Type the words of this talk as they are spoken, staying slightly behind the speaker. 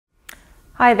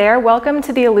Hi there, welcome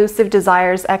to the Elusive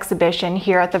Desires exhibition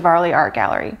here at the Varley Art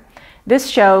Gallery. This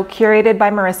show, curated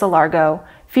by Marissa Largo,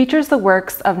 features the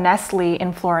works of Ness Lee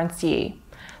and Florence Yee,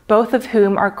 both of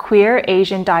whom are queer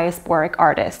Asian diasporic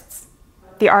artists.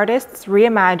 The artists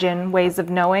reimagine ways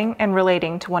of knowing and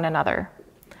relating to one another.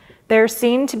 They are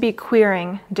seen to be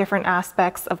queering different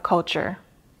aspects of culture.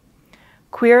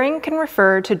 Queering can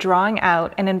refer to drawing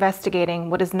out and investigating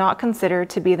what is not considered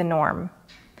to be the norm.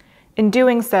 In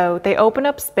doing so, they open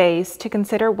up space to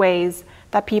consider ways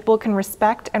that people can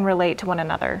respect and relate to one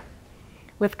another,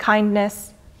 with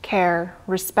kindness, care,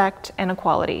 respect, and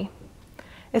equality.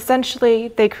 Essentially,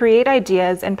 they create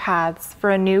ideas and paths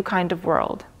for a new kind of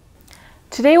world.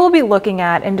 Today we'll be looking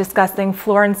at and discussing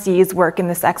Florence Yee's work in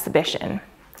this exhibition.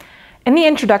 In the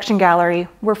introduction gallery,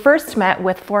 we're first met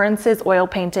with Florence's oil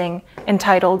painting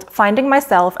entitled Finding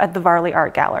Myself at the Varley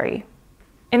Art Gallery.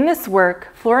 In this work,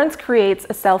 Florence creates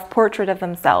a self-portrait of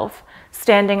himself,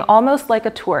 standing almost like a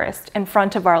tourist in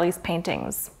front of Varley's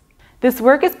paintings. This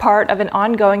work is part of an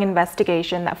ongoing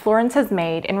investigation that Florence has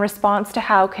made in response to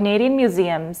how Canadian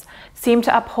museums seem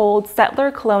to uphold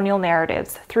settler colonial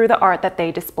narratives through the art that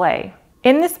they display.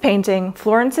 In this painting,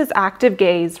 Florence's active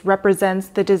gaze represents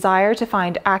the desire to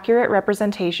find accurate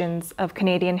representations of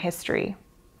Canadian history.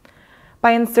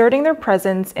 By inserting their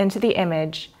presence into the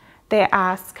image, they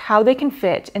ask how they can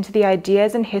fit into the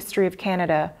ideas and history of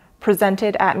Canada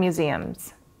presented at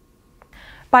museums.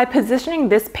 By positioning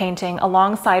this painting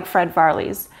alongside Fred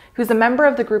Varley's, who's a member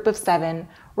of the Group of Seven,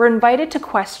 we're invited to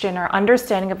question our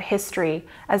understanding of history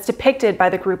as depicted by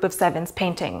the Group of Seven's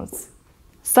paintings.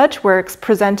 Such works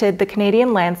presented the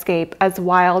Canadian landscape as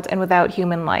wild and without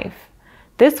human life.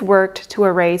 This worked to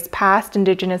erase past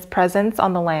Indigenous presence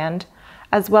on the land,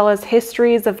 as well as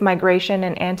histories of migration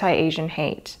and anti-Asian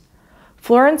hate.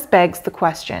 Florence begs the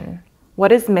question,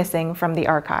 what is missing from the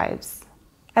archives?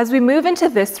 As we move into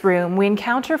this room, we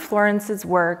encounter Florence's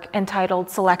work entitled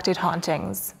Selected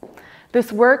Hauntings.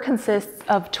 This work consists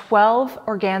of 12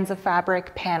 organza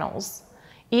fabric panels,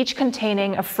 each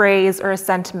containing a phrase or a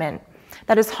sentiment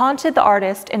that has haunted the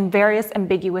artist in various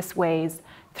ambiguous ways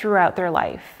throughout their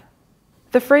life.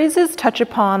 The phrases touch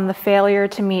upon the failure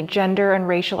to meet gender and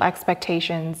racial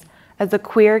expectations as a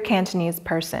queer Cantonese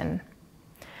person.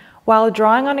 While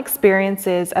drawing on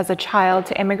experiences as a child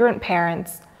to immigrant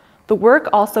parents, the work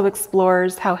also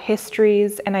explores how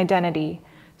histories and identity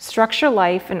structure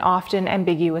life in often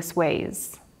ambiguous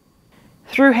ways.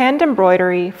 Through hand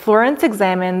embroidery, Florence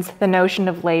examines the notion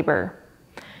of labor,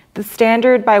 the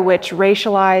standard by which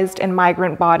racialized and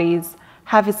migrant bodies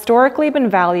have historically been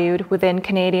valued within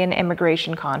Canadian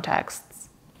immigration contexts.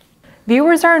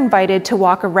 Viewers are invited to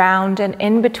walk around and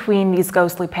in between these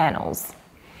ghostly panels.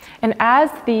 And as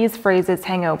these phrases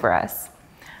hang over us,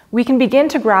 we can begin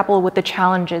to grapple with the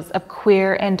challenges of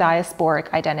queer and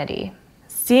diasporic identity.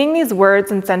 Seeing these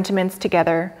words and sentiments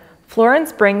together,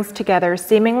 Florence brings together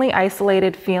seemingly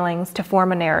isolated feelings to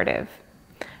form a narrative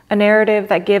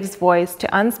that gives voice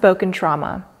to unspoken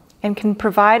trauma and can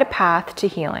provide a path to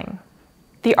healing.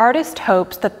 The artist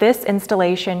hopes that this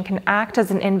installation can act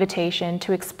as an invitation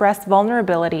to express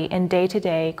vulnerability in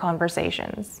day-to-day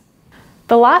conversations.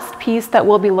 The last piece that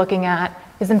we'll be looking at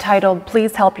is entitled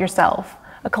Please Help Yourself,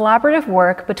 a collaborative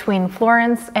work between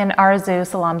Florence and Arzu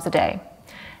Salamzadeh.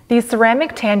 These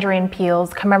ceramic tangerine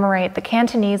peels commemorate the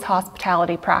Cantonese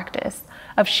hospitality practice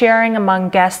of sharing among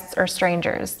guests or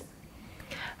strangers.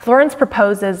 Florence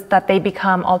proposes that they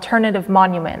become alternative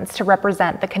monuments to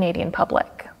represent the Canadian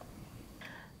public.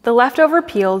 The leftover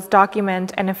peels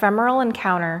document an ephemeral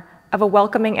encounter of a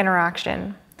welcoming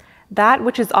interaction, that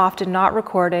which is often not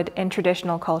recorded in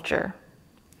traditional culture.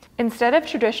 Instead of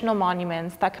traditional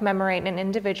monuments that commemorate an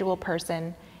individual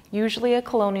person, usually a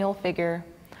colonial figure,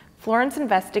 Florence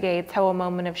investigates how a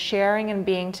moment of sharing and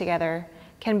being together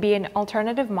can be an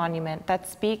alternative monument that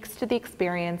speaks to the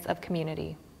experience of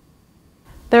community.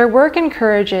 Their work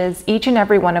encourages each and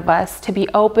every one of us to be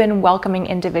open, welcoming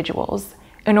individuals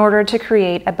in order to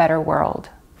create a better world.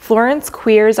 Florence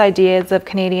queers ideas of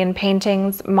Canadian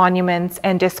paintings, monuments,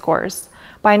 and discourse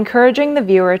by encouraging the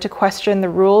viewer to question the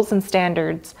rules and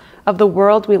standards of the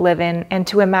world we live in and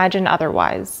to imagine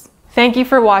otherwise. Thank you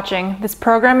for watching. This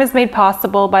program is made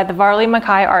possible by the Varley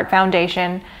Mackay Art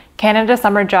Foundation, Canada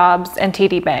Summer Jobs, and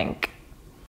TD Bank.